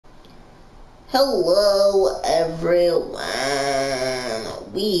Hello everyone,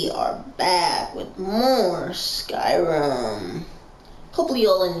 we are back with more Skyrim. Hopefully you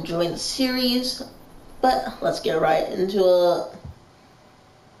all enjoying the series, but let's get right into it.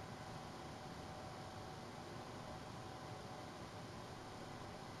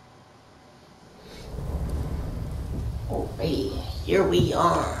 Alrighty, here we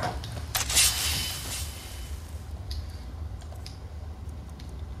are.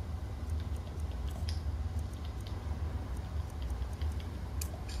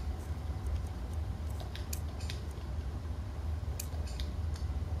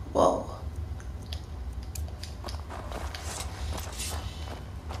 Whoa.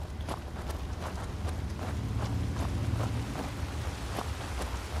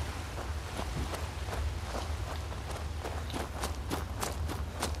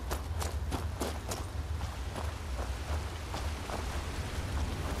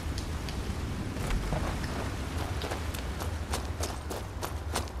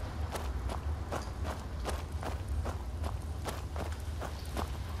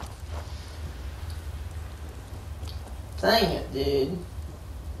 Dang it, dude.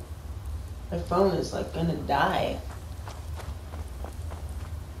 My phone is like gonna die.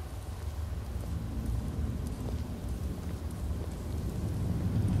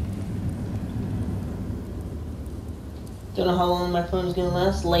 Don't know how long my phone's gonna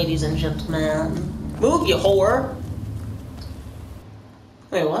last, ladies and gentlemen. Move, you whore!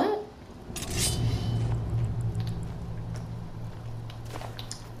 Wait, what?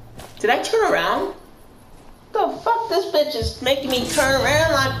 Did I turn around? The fuck, this bitch is making me turn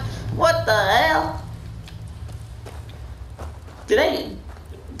around like, what the hell? Did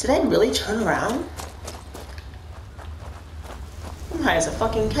I really turn around? I'm high as a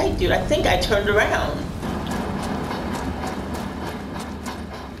fucking kite, dude. I think I turned around.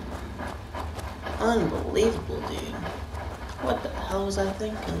 Unbelievable, dude. What the hell was I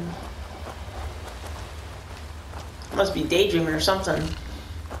thinking? Must be daydreaming or something.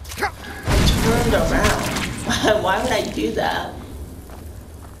 I turned around. Why would I do that?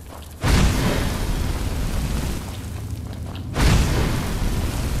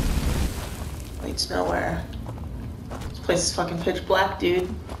 Leads nowhere. This place is fucking pitch black, dude.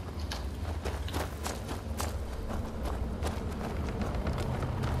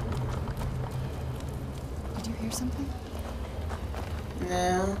 Did you hear something?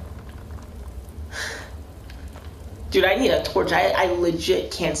 No. Dude, I need a torch. I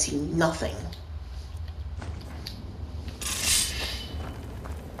legit can't see nothing.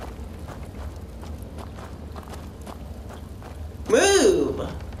 Move!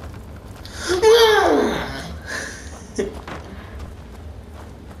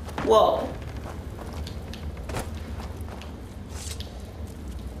 Whoa.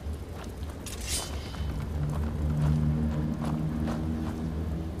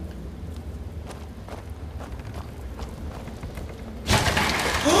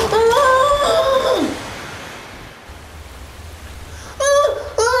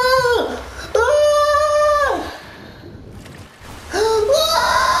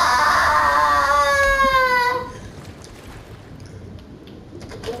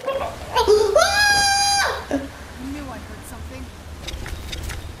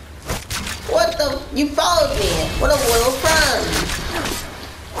 You followed me. What a little friend.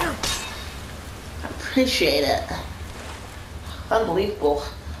 I appreciate it. Unbelievable.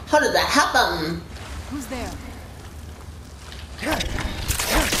 How did that happen? Who's there?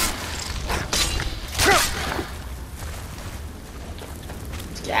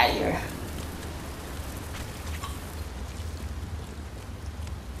 Let's get out of here.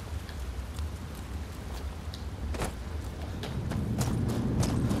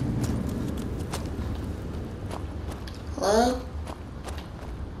 Hello?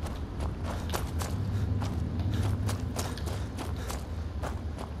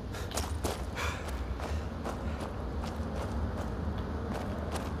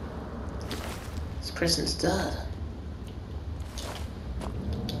 This person's dead.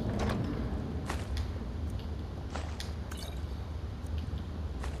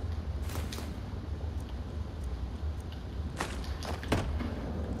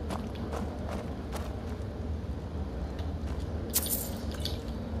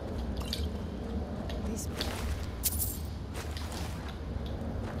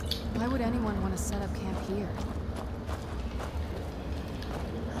 Why would anyone want to set up camp here?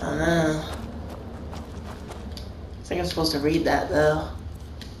 I don't know. I think I'm supposed to read that though.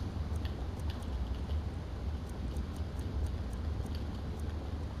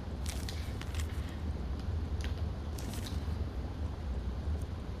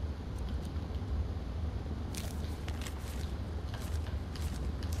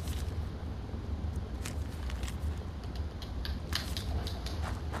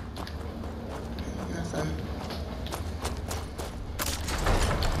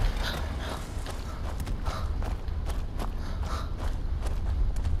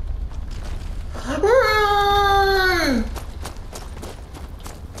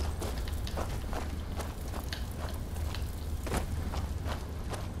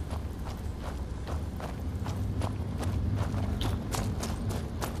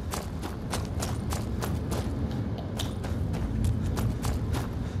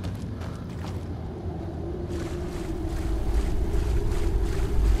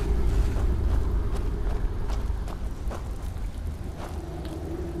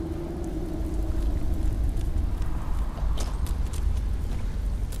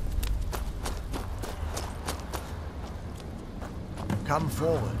 Come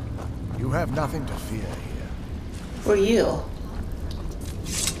forward. You have nothing to fear here. For you.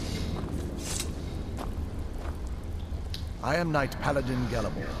 I am Knight Paladin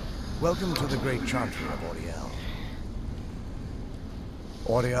Gellamor. Welcome to the Great Chantry of Auriel.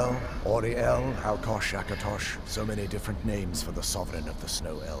 Auriel, Alkosh, Akatosh, so many different names for the sovereign of the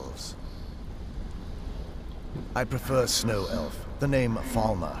Snow Elves. I prefer Snow Elf. The name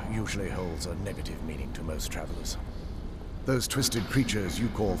Falmer usually holds a negative meaning to most travelers. Those twisted creatures you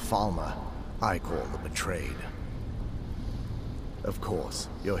call Falmer, I call the Betrayed. Of course,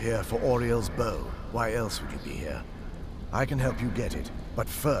 you're here for Auriel's bow. Why else would you be here? I can help you get it, but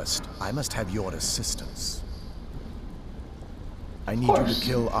first, I must have your assistance. I need you to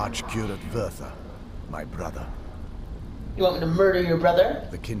kill Archcurate Vertha, my brother. You want me to murder your brother?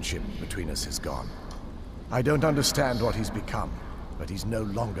 The kinship between us is gone. I don't understand what he's become, but he's no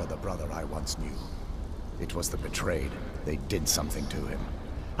longer the brother I once knew. It was the Betrayed. They did something to him.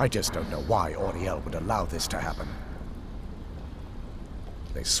 I just don't know why Auriel would allow this to happen.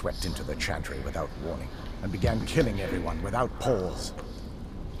 They swept into the Chantry without warning, and began killing everyone without pause.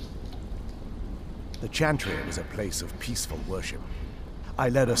 The Chantry was a place of peaceful worship. I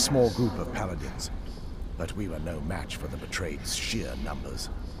led a small group of paladins, but we were no match for the Betrayed's sheer numbers.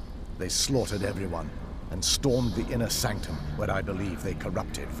 They slaughtered everyone, and stormed the inner sanctum where I believe they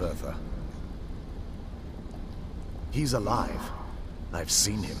corrupted Vertha. He's alive. I've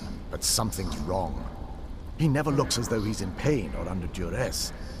seen him, but something's wrong. He never looks as though he's in pain or under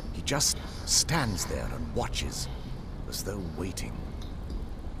duress. He just stands there and watches, as though waiting.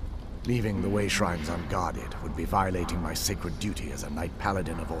 Leaving the way shrines unguarded would be violating my sacred duty as a Knight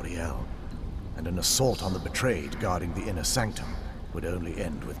Paladin of Auriel, and an assault on the Betrayed guarding the inner sanctum would only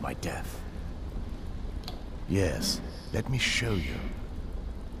end with my death. Yes, let me show you.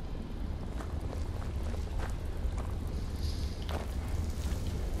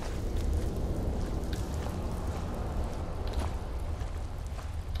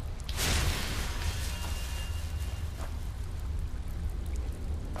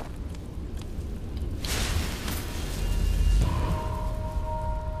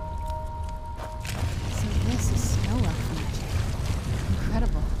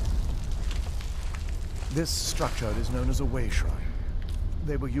 This structure is known as a way shrine.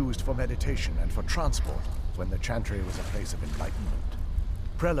 They were used for meditation and for transport when the Chantry was a place of enlightenment.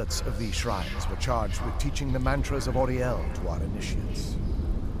 Prelates of these shrines were charged with teaching the mantras of Auriel to our initiates.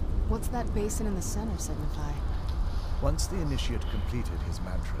 What's that basin in the center signify? Once the initiate completed his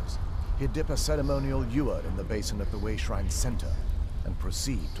mantras, he'd dip a ceremonial ewer in the basin of the way shrine's center and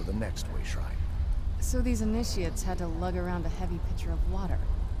proceed to the next way shrine. So these initiates had to lug around a heavy pitcher of water.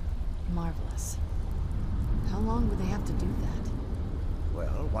 Marvelous. How long would they have to do that?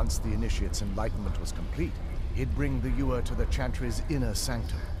 Well, once the initiate's enlightenment was complete, he'd bring the ewer to the Chantry's inner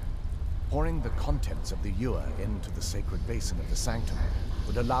sanctum. Pouring the contents of the ewer into the sacred basin of the sanctum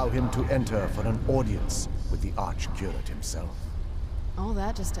would allow him to enter for an audience with the Archcurate himself. All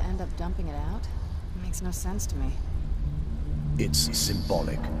that just to end up dumping it out? It makes no sense to me. It's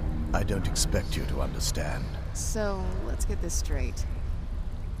symbolic. I don't expect you to understand. So, let's get this straight.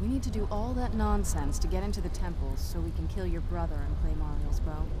 We need to do all that nonsense to get into the temples so we can kill your brother and claim Auriel's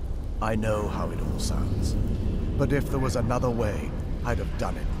bow. I know how it all sounds. But if there was another way, I'd have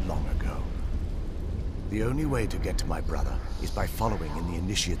done it long ago. The only way to get to my brother is by following in the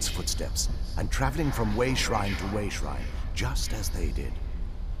initiate's footsteps and traveling from way shrine to way shrine, just as they did.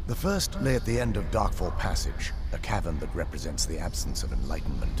 The first lay at the end of Darkfall Passage, a cavern that represents the absence of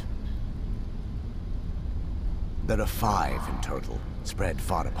enlightenment. There are 5 in total, spread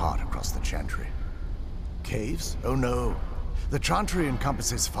far apart across the Chantry. Caves? Oh no. The Chantry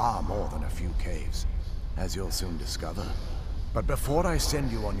encompasses far more than a few caves, as you'll soon discover. But before I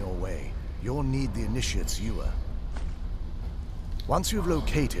send you on your way, you'll need the initiate's ewer. Once you've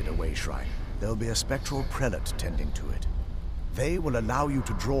located a way shrine, there'll be a spectral prelate tending to it. They will allow you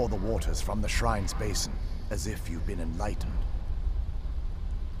to draw the waters from the shrine's basin, as if you've been enlightened.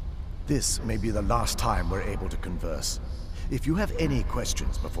 This may be the last time we're able to converse. If you have any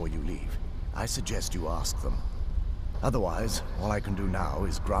questions before you leave, I suggest you ask them. Otherwise, all I can do now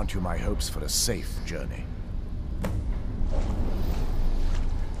is grant you my hopes for a safe journey.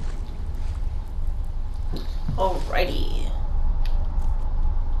 Alrighty.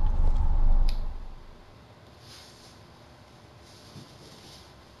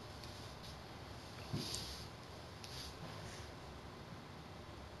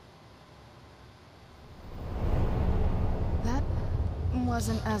 That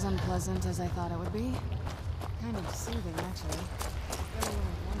wasn't as unpleasant as I thought it would be. Kind of soothing, actually. Very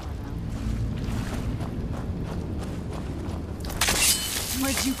warm right now.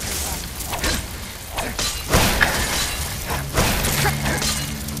 Where'd you come from?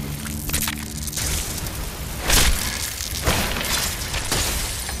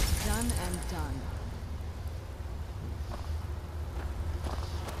 Done and done.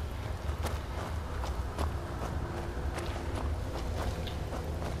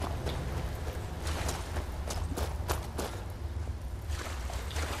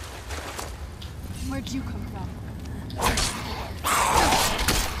 Where'd you come from?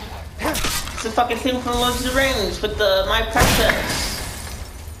 It's the fucking thing from Lord of the Rings with the My Precious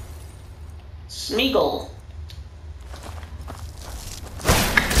Smeagol.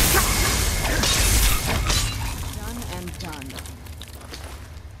 Done and done.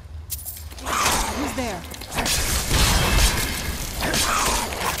 Who's there?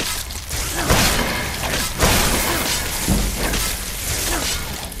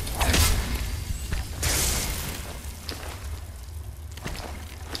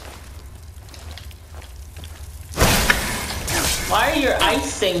 Why are your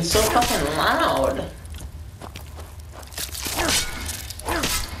ice things so fucking loud?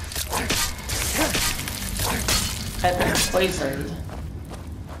 I've been poisoned.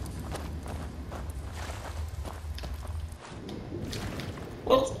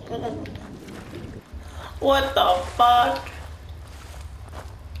 What the fuck?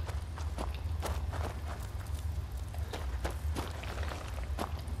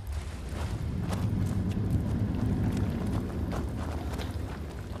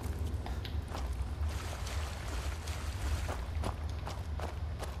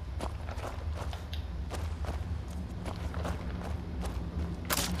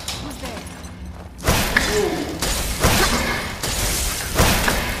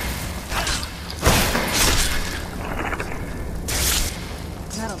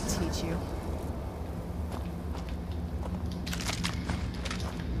 That'll teach you.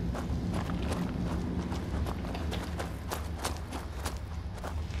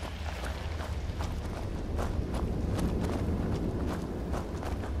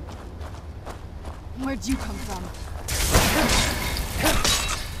 Where'd you come from?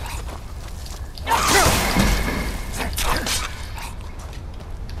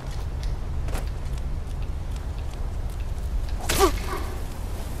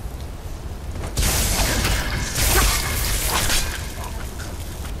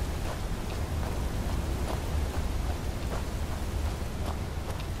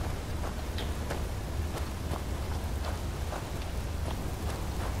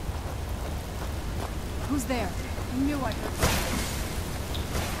 Who's there? I knew I heard something.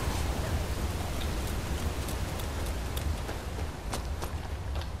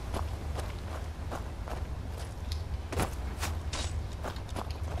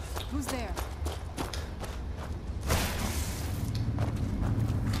 Who's there?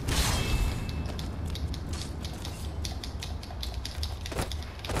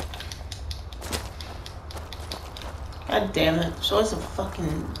 God damn it. She's always a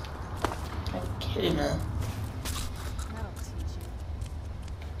fucking... I'm kidding me. That'll teach you.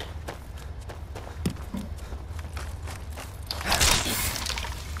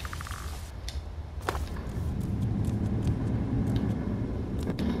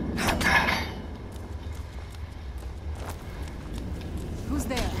 Who's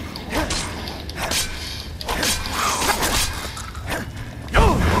there?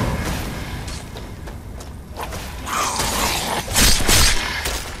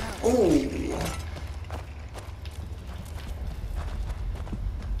 Ooh.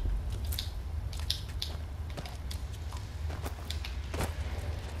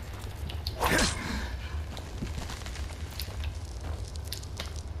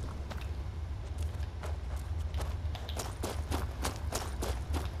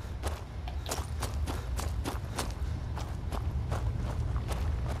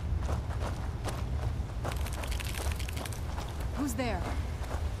 Who's there?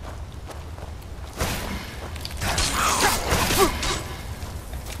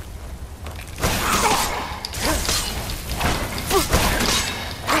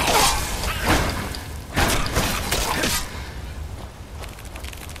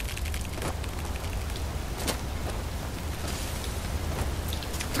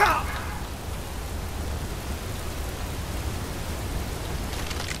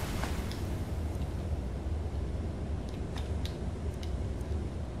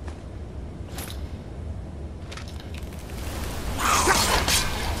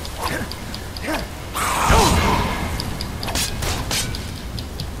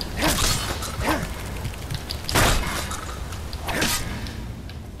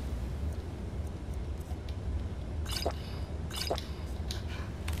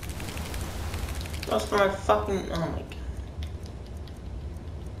 That's for my fucking. Oh my god.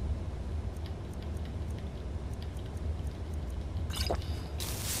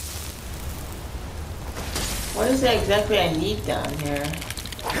 What is it exactly I need down here?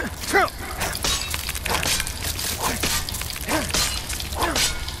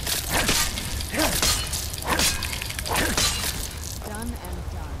 Done and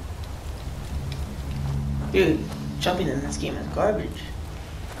done. Dude, jumping in this game is garbage.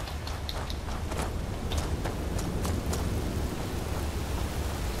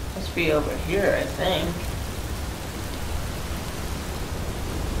 Must be over here, I think.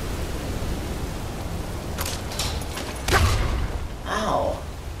 Ow.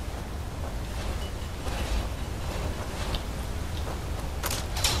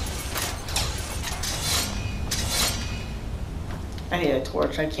 I need a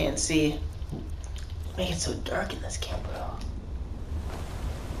torch, I can't see. Make it so dark in this camp, bro.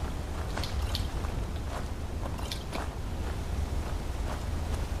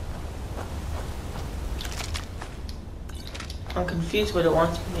 I'm confused what it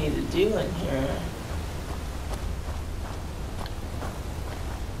wants me to do in here.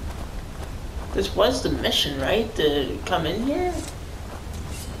 This was the mission, right? To come in here?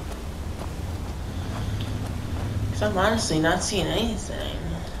 Because I'm honestly not seeing anything.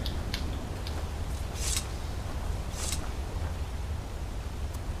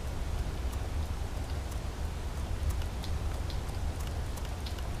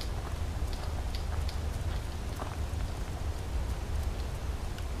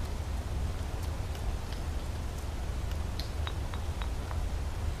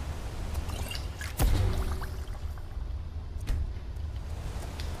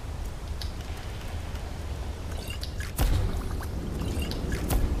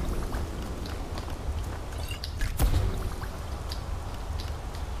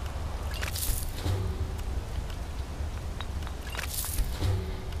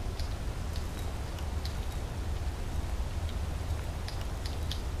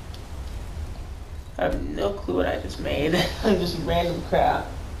 I have no clue what I just made. Just random crap.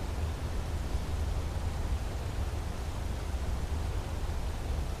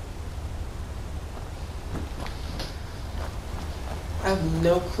 I have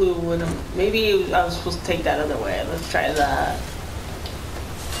no clue what I'm... Maybe I was supposed to take that other way. Let's try that.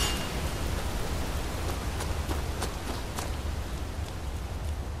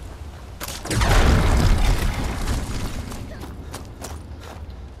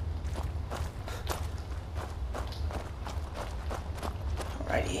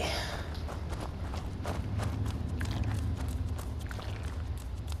 Alrighty.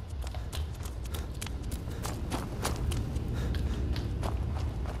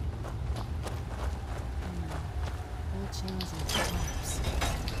 Old chains and straps.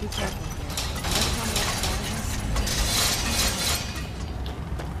 Be careful here. What's on the other side of this?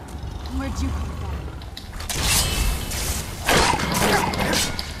 Where'd you come from?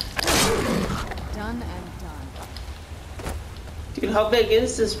 Done and done. Dude, how big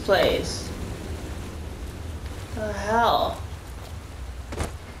is this place? The hell?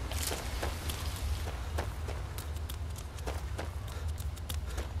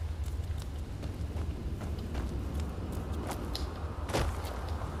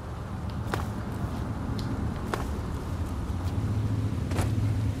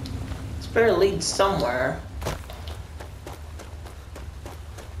 This better lead somewhere.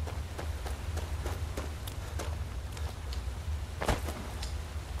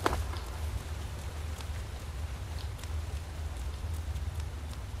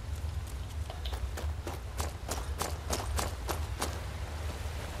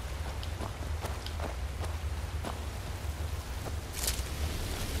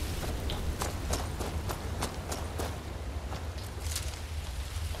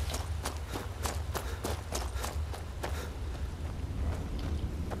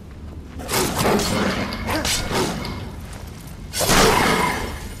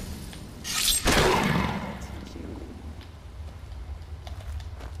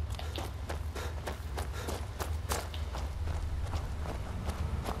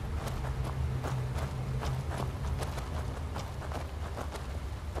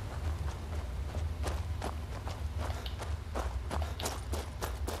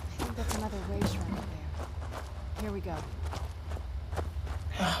 Here we go.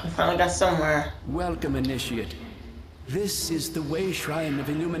 We finally got somewhere. Welcome, Initiate. This is the Way Shrine of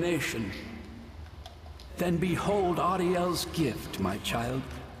Illumination. Then behold Ariel's gift, my child.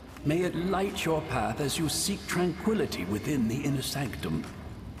 May it light your path as you seek tranquility within the inner sanctum.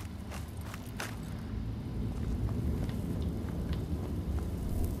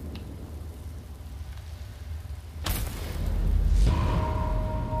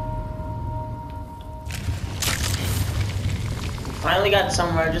 finally got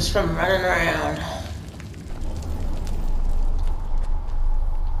somewhere just from running around.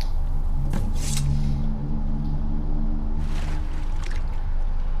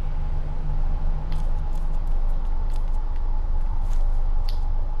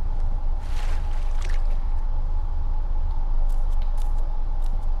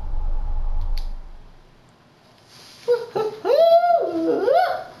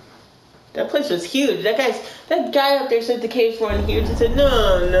 That place was huge. That guy up there said the caves weren't huge. He said,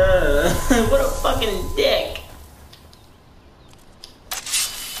 no. What a fucking dick.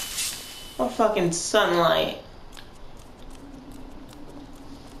 What fucking sunlight.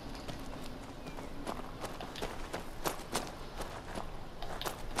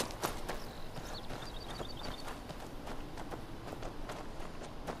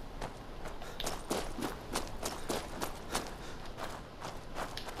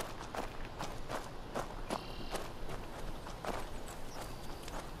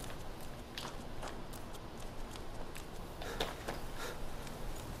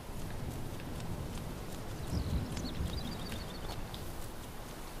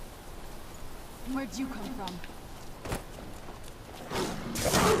 Where'd you come from?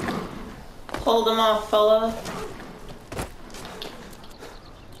 Hold him off, fella.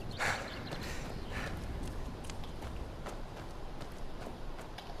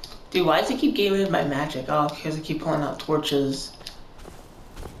 Dude, why does it keep getting rid of my magic? Oh, because I keep pulling out torches.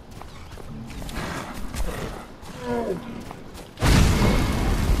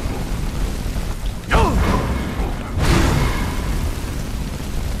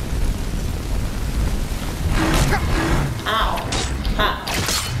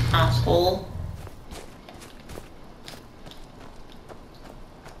 Asshole.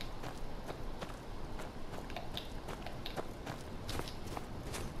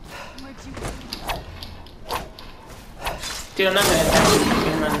 Dude, I'm not gonna attack you. You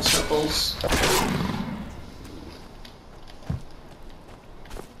can run in circles.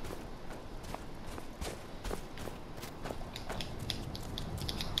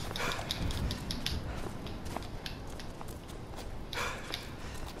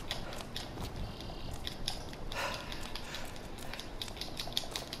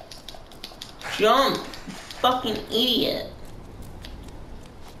 Jump, fucking idiot.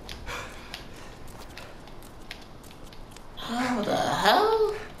 How the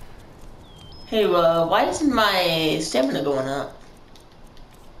hell? Hey, why isn't my stamina going up?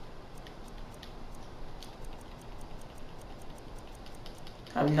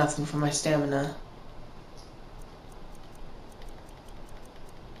 I have nothing for my stamina.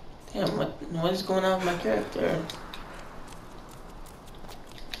 Damn, what is going on with my character?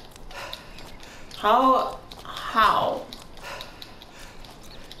 How?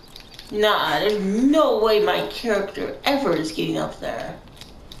 Nah, there's no way my character ever is getting up there.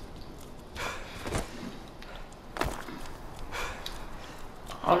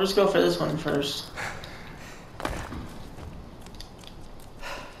 I'll just go for this one first.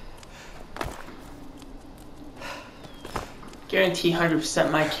 Guarantee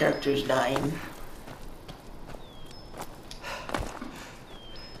 100% my character's dying.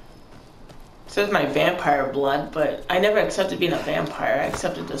 It says my vampire blood, but I never accepted being a vampire. I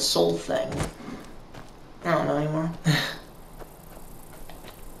accepted the soul thing. I don't know anymore.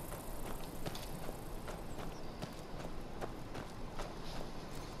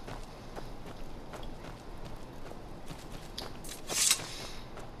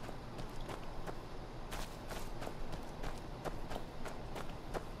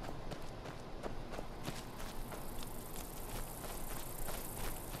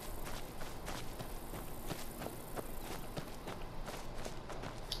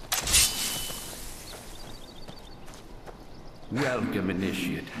 Welcome,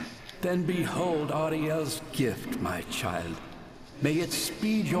 initiate. Then behold Ariel's gift, my child. May it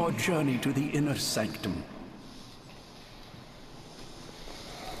speed your journey to the inner sanctum.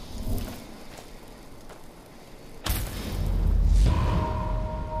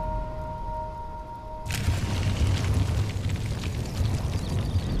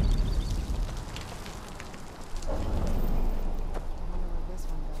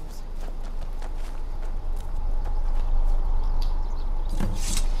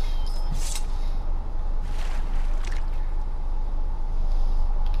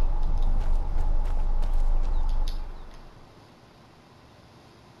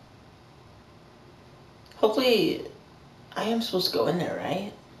 Hopefully, I am supposed to go in there,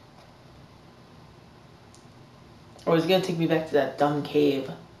 right? Or is it gonna take me back to that dumb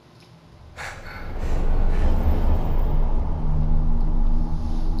cave?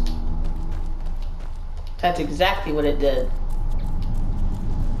 That's exactly what it did.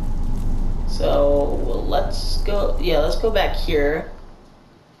 So let's go. Yeah, let's go back here.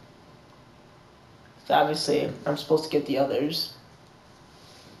 So obviously, I'm supposed to get the others.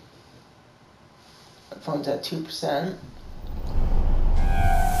 My phone's at 2%.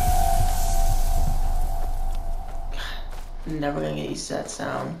 I'm never gonna get used to that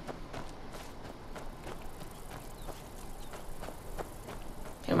sound.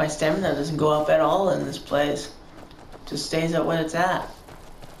 And my stamina doesn't go up at all in this place. Just stays at what it's at.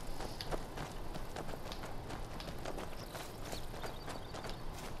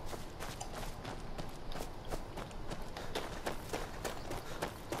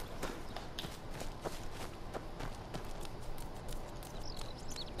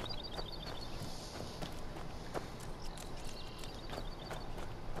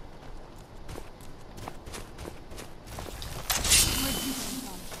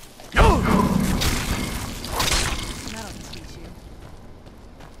 That'll teach you.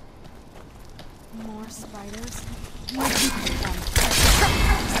 More spiders?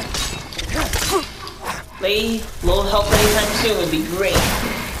 Lady, little help anytime soon would be great.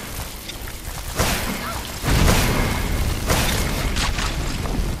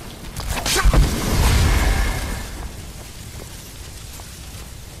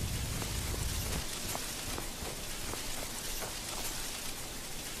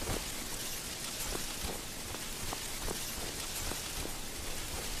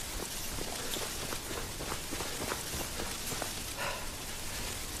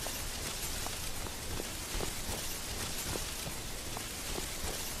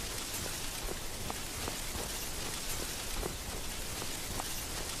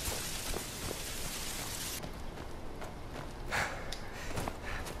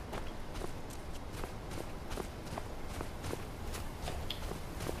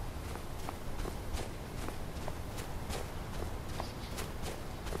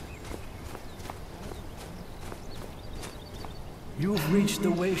 You've reached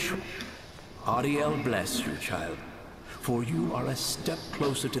the way. Ariel bless you, child, for you are a step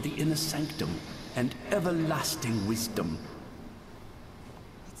closer to the inner sanctum and everlasting wisdom.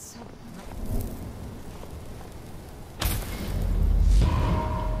 It's so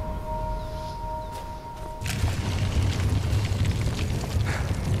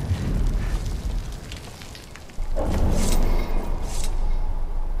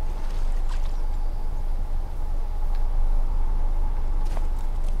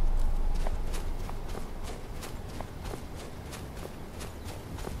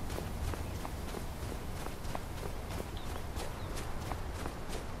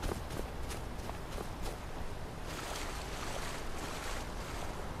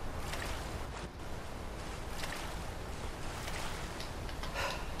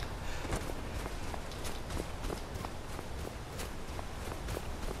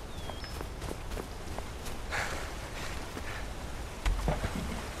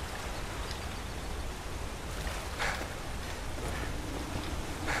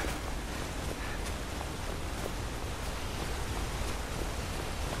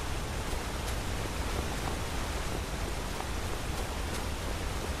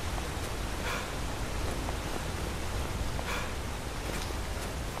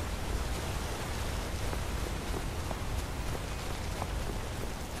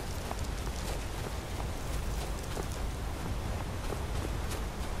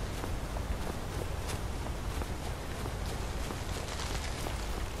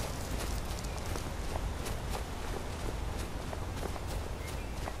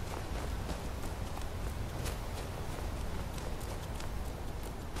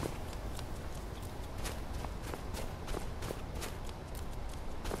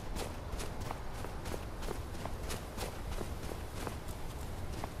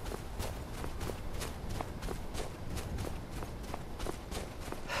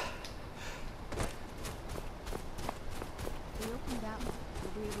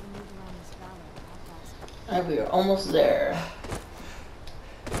Alright, we are almost there.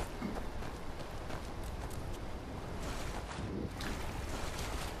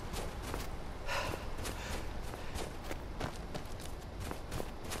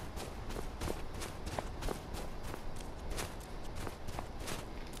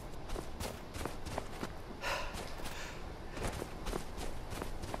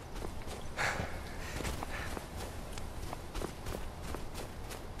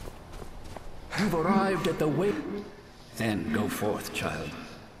 You've arrived at the way. Then go forth, child.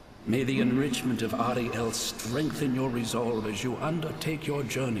 May the enrichment of Ariel strengthen your resolve as you undertake your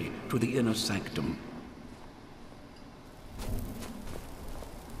journey to the inner sanctum.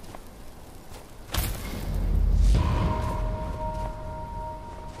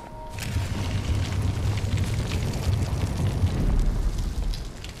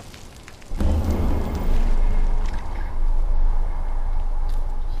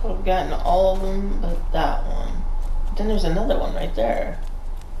 I've gotten all of them but that one. But then there's another one right there.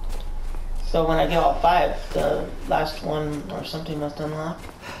 So when I get all 5, the last one or something must unlock.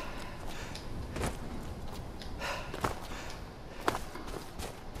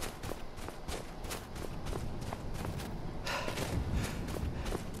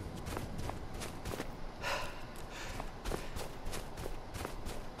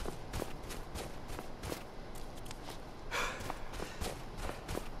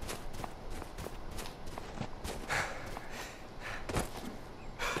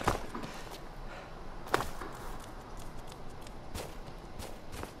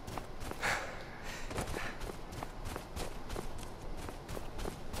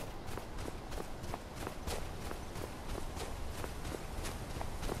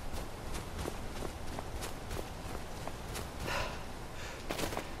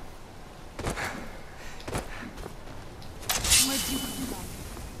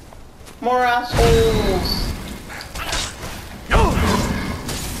 More assholes!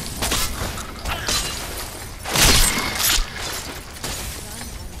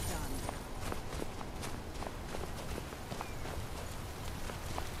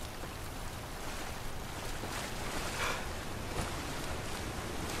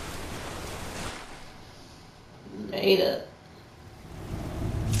 Made it.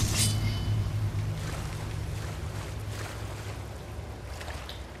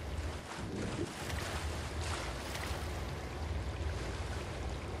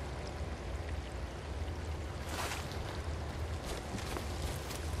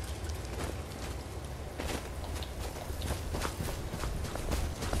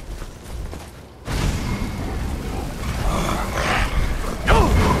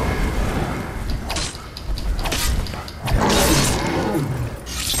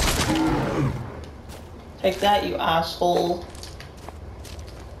 Take that, you asshole.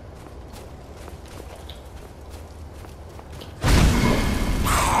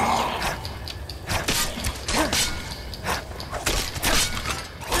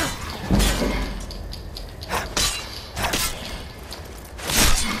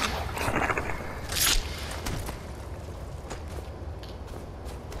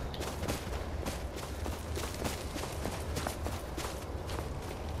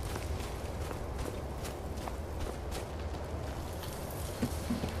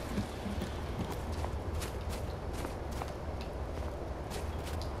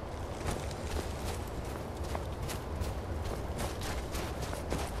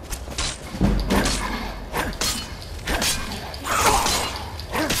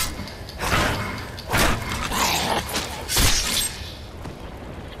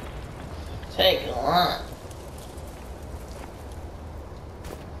 Take a lot.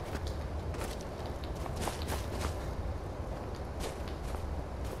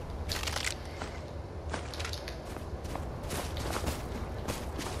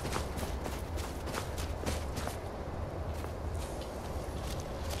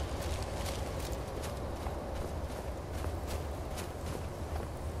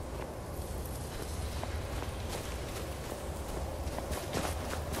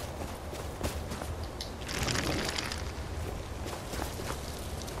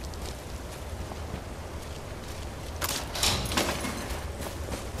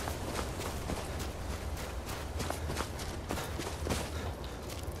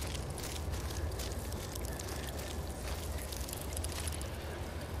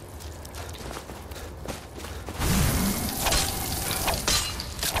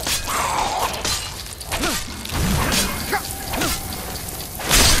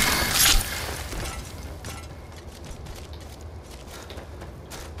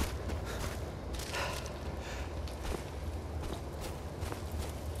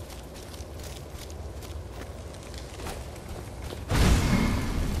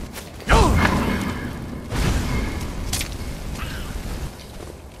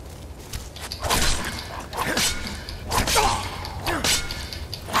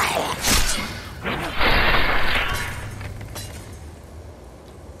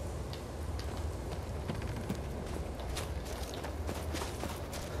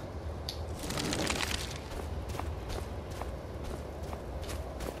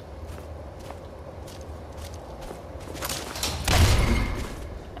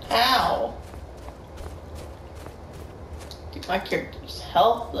 Ow. Dude, my character's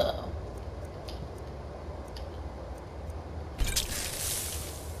health though.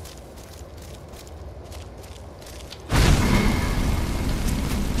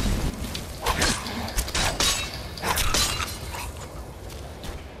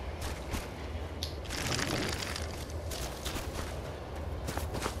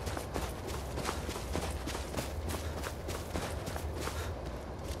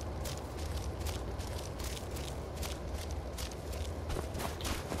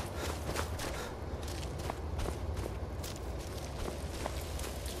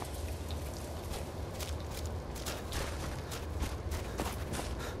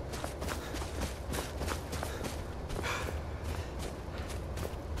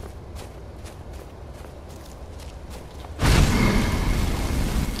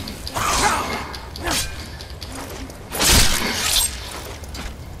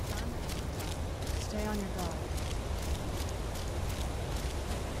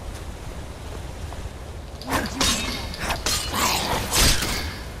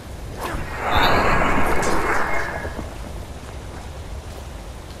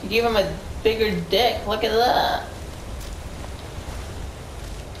 gave him a bigger dick. Look at that.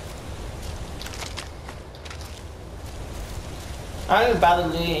 I don't even bother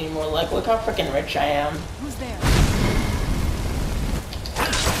looting anymore. Like, look how freaking rich I am. Who's there?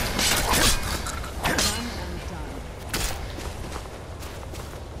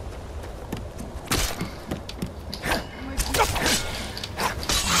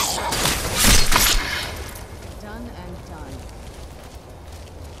 Done and done.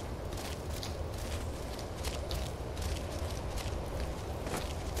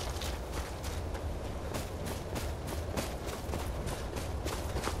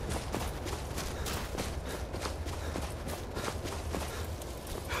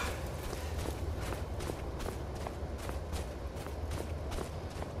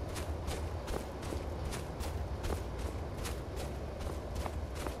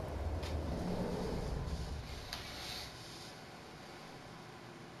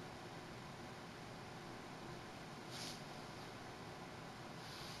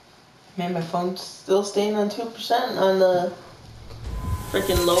 Man, my phone's still staying on 2% on the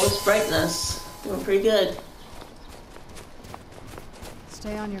freaking lowest brightness. Doing pretty good.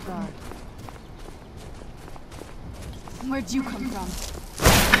 Stay on your guard. Where'd you come from?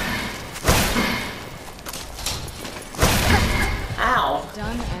 Ow.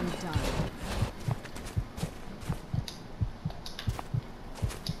 Done and done.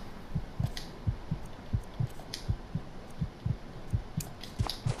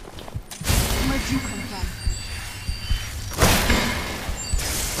 Where'd you come from?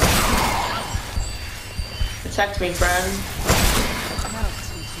 Protect me, friend. That'll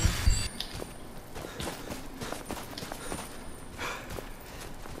teach you.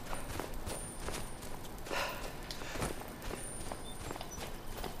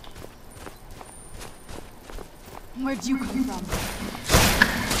 Where'd you come from?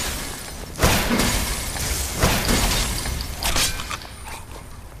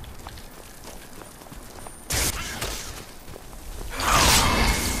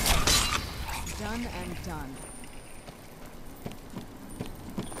 Done and done.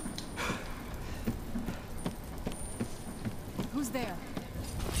 Who's there?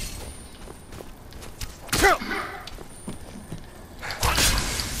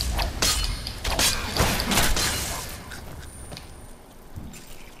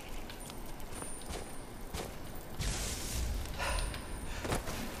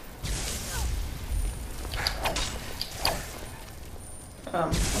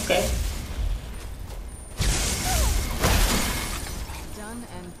 Okay. Done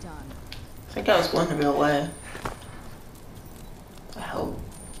and done. I think I was going the real way. I hope.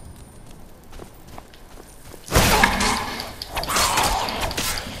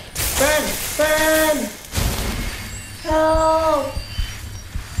 Friend! Friend! Help!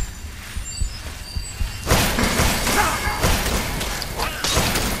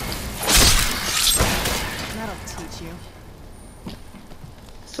 That'll teach you.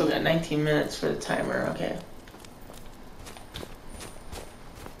 Still got 19 minutes for the timer, okay.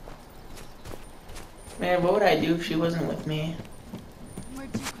 Man, what would I do if she wasn't with me? Where'd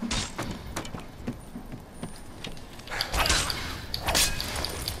you come from?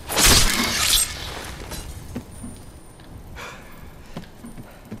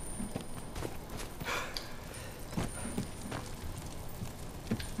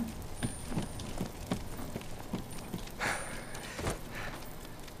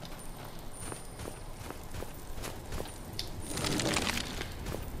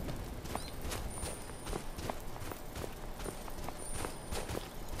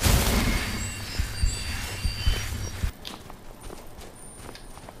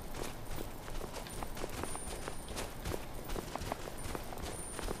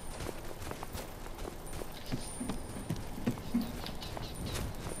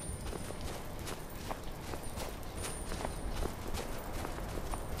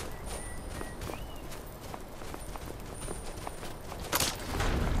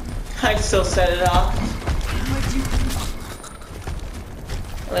 I still set it off. Where'd you come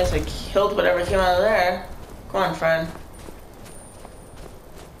from? At least I killed whatever came out of there. Come on, friend.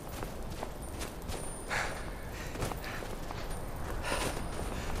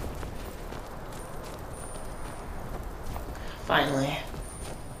 Finally.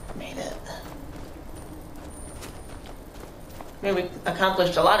 Made it. I mean, we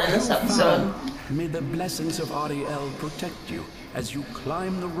accomplished a lot in this episode. May the blessings of Ariel protect you as you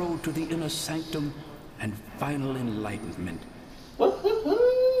climb the road to the inner sanctum and final enlightenment.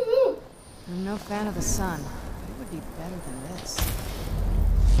 Woo-hoo-hoo. I'm no fan of the sun. It would be better than this.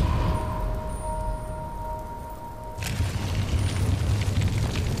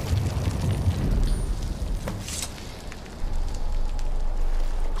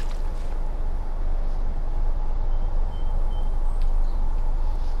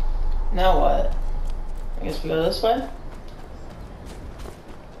 Now what? I guess we go this way?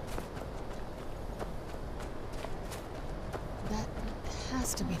 That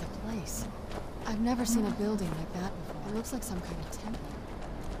has to be the place. I've never seen a building like that before. It looks like some kind of temple.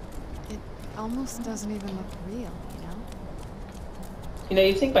 It almost doesn't even look real, you know? You know,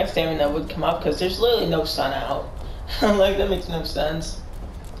 you'd think my stamina would come up because there's literally no sun out. Like, that makes no sense.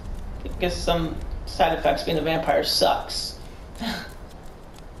 I guess some side effects being a vampire sucks.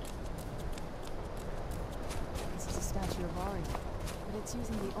 This is a statue of Ari, but it's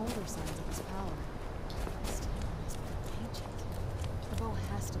using the older signs of his power. Still, it must be ancient. The bow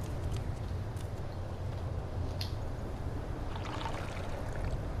has to be here.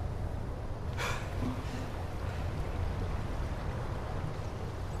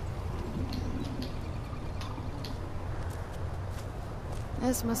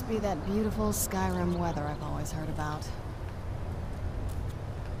 This must be that beautiful Skyrim weather I've always heard about.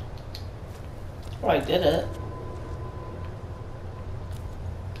 Oh, I did it.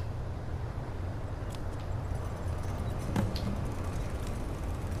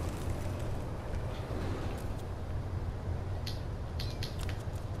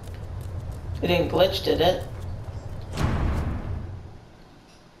 It didn't glitch, did it?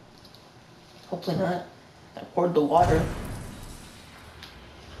 Hopefully not. I poured the water.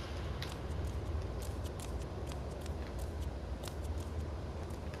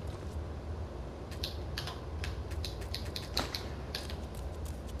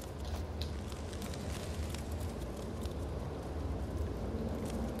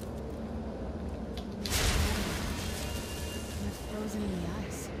 Frozen in the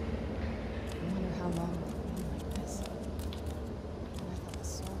ice. I wonder how long it'll be like this. And I thought the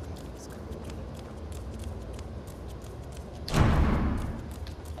soul cave was creepy.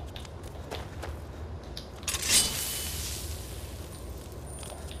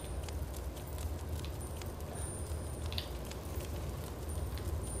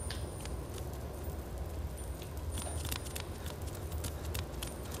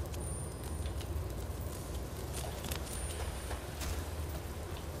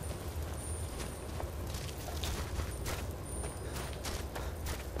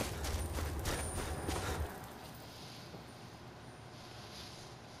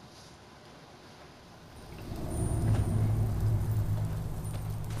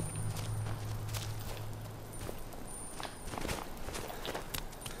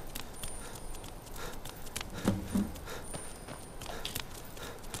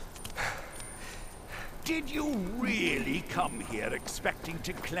 Did you really come here expecting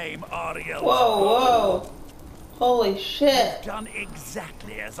to claim Ariel's Whoa, bow? whoa. Holy shit. Done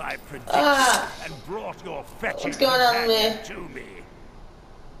exactly as I predicted and brought your fetching What's going on companion there? to me.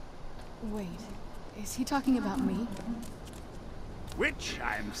 Wait, is he talking about me? Which,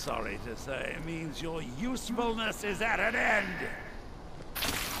 I'm sorry to say, means your usefulness is at an end.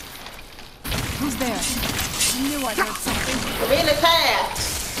 Who's there? I knew I heard something. We're being attacked.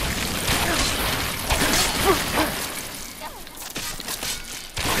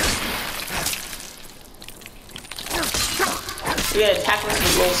 We got attacked with the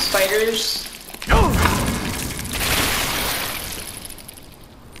little spiders.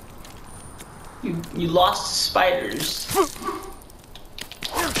 You lost spiders.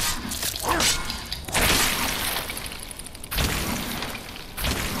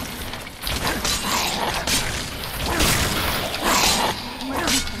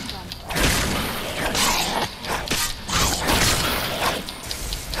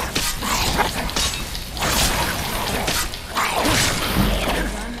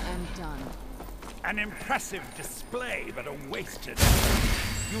 An impressive display, but a wasted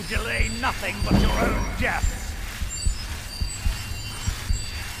effort. You delay nothing but your own death.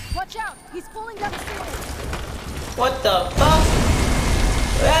 Watch out! He's falling down the stairs! What the fuck?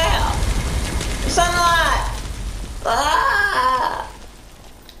 Yeah! Sunlight! Ah!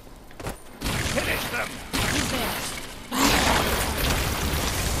 Finish them! He's there.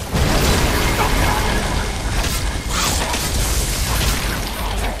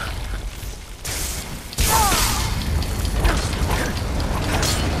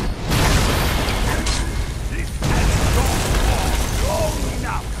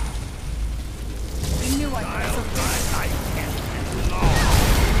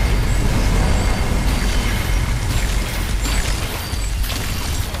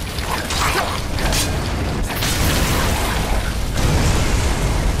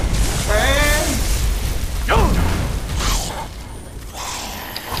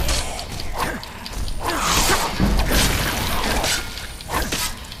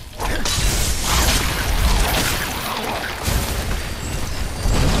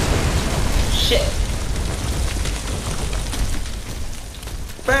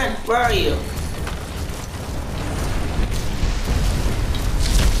 are you?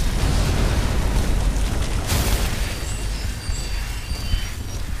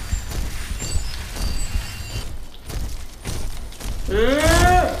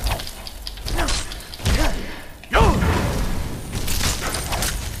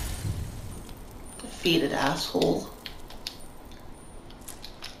 Defeated asshole.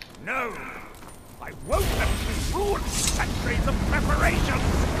 No! I won't let you ruin centuries of preparation!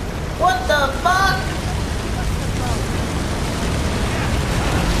 What the fuck?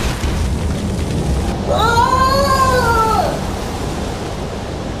 Oh!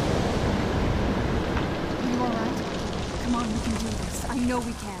 Are you alright? Come on, we can do this. I know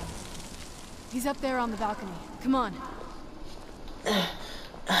we can. He's up there on the balcony. Come on. I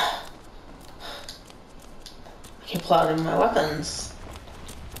can pull out my weapons.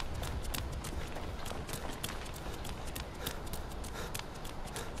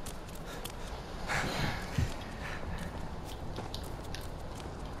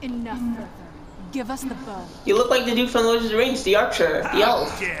 Enough further. Give us the bow. You look like the dude from Lord of the Rings, the archer, the How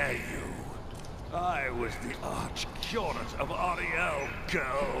elf. dare you! I was the arch-curate of Ariel,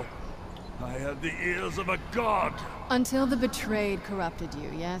 girl. I had the ears of a god. Until the betrayed corrupted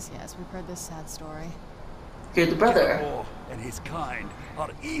you. Yes, yes, we've heard this sad story. You're the brother. Gilmore and his kind are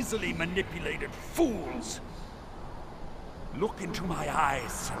easily manipulated fools. Look into my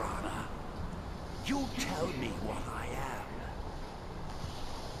eyes, Serana. You tell me what I am.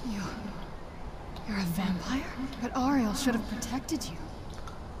 You're a vampire? But Ariel should have protected you.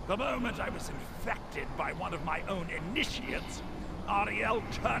 The moment I was infected by one of my own initiates, Ariel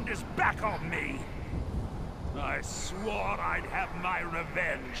turned his back on me. I swore I'd have my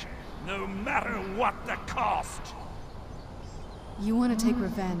revenge, no matter what the cost. You want to take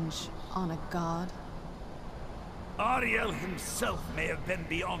revenge on a god? Ariel himself may have been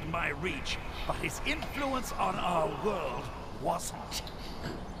beyond my reach, but his influence on our world wasn't.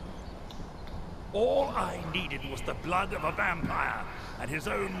 All I needed was the blood of a vampire and his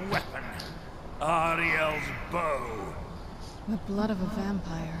own weapon, Ariel's bow. The blood of a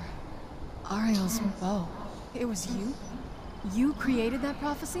vampire. Ariel's bow. It was you? You created that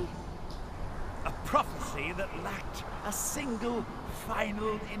prophecy? A prophecy that lacked a single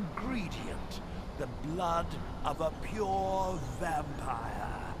final ingredient. The blood of a pure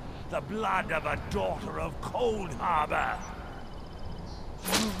vampire. The blood of a daughter of Cold Harbor.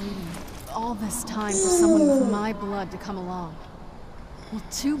 You were waiting all this time for someone with my blood to come along. Well,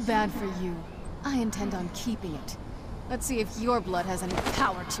 too bad for you. I intend on keeping it. Let's see if your blood has any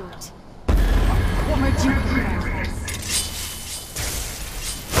power to it. Where'd you come from?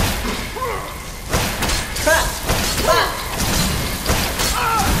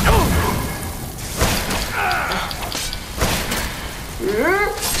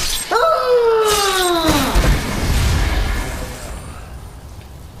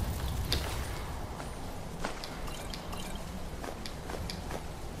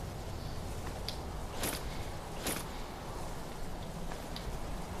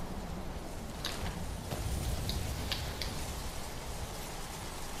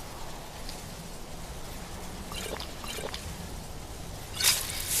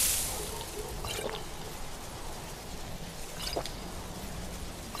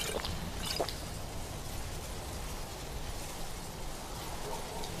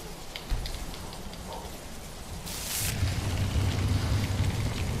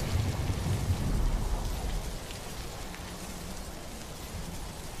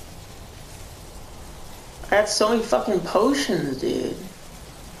 I had so many fucking potions, dude.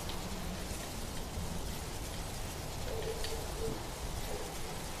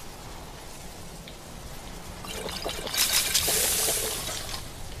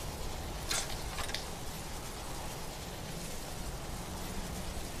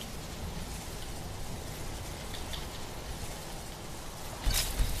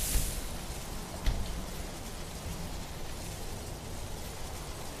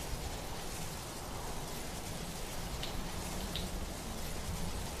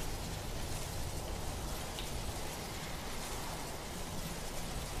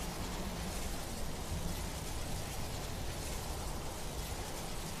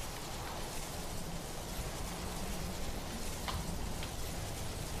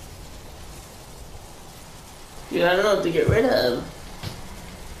 Dude, I don't know what to get rid of.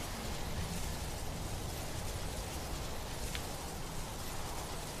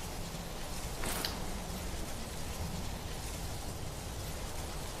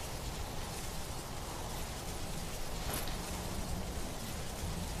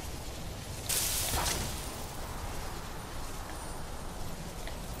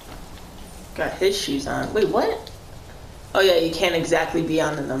 Got his shoes on. Wait, what? Oh yeah, you can't exactly be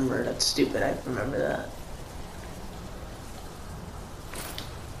on the number. That's stupid. I remember that.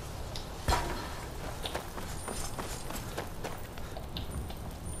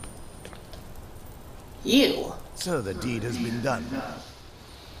 You. So the deed has been done.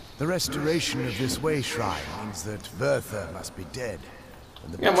 The restoration of this way shrine means that Bertha must be dead,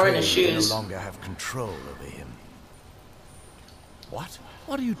 and the I'm wearing his betrayed shoes. no longer have control over him. What?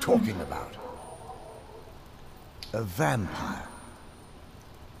 What are you talking about? A vampire.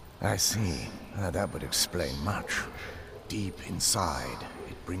 I see. That would explain much. Deep inside,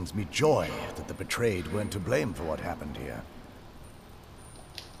 it brings me joy that the betrayed weren't to blame for what happened here.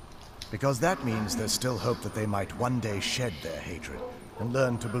 Because that means there's still hope that they might one day shed their hatred and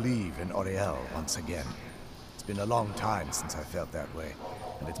learn to believe in Auriel once again. It's been a long time since I felt that way,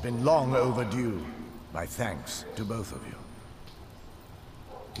 and it's been long overdue. My thanks to both of you.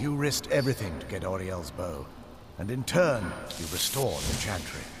 You risked everything to get Auriel's bow, and in turn, you restored the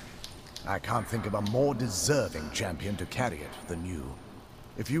Chantry. I can't think of a more deserving champion to carry it than you.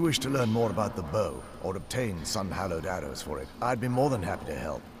 If you wish to learn more about the bow, or obtain sun-hallowed arrows for it, I'd be more than happy to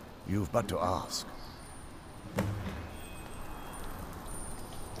help. You've but to ask.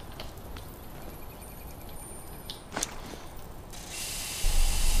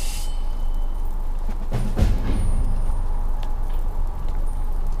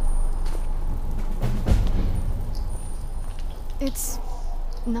 It's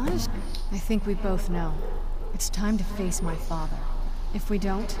not as... I think we both know. It's time to face my father. If we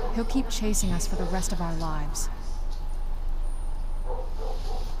don't, he'll keep chasing us for the rest of our lives.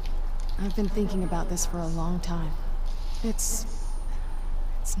 I've been thinking about this for a long time. It's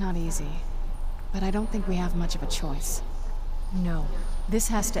not easy, but I don't think we have much of a choice. No, this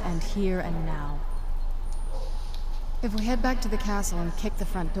has to end here and now. If we head back to the castle and kick the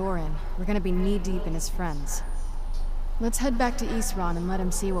front door in, we're gonna be knee-deep in his friends. Let's head back to Isran and let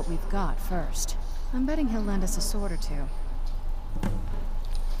him see what we've got first. I'm betting he'll lend us a sword or two.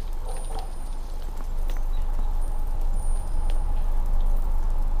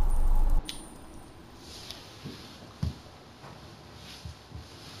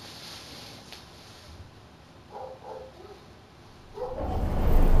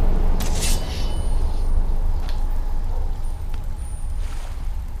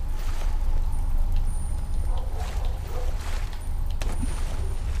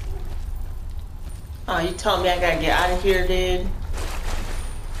 Oh, you telling me I gotta get out of here, dude?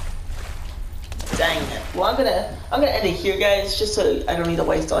 Dang it. Well, I'm gonna end it here, guys, just so I don't need to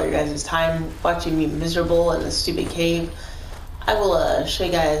waste all your guys' time watching me miserable in this stupid cave. I will show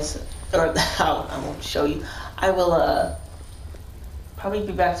you guys, or I won't show you. I will probably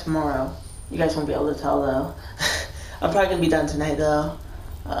be back tomorrow. You guys won't be able to tell though. I'm probably gonna be done tonight though.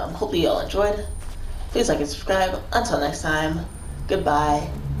 Hopefully you all enjoyed. Please like and subscribe. Until next time, goodbye,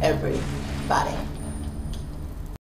 everybody.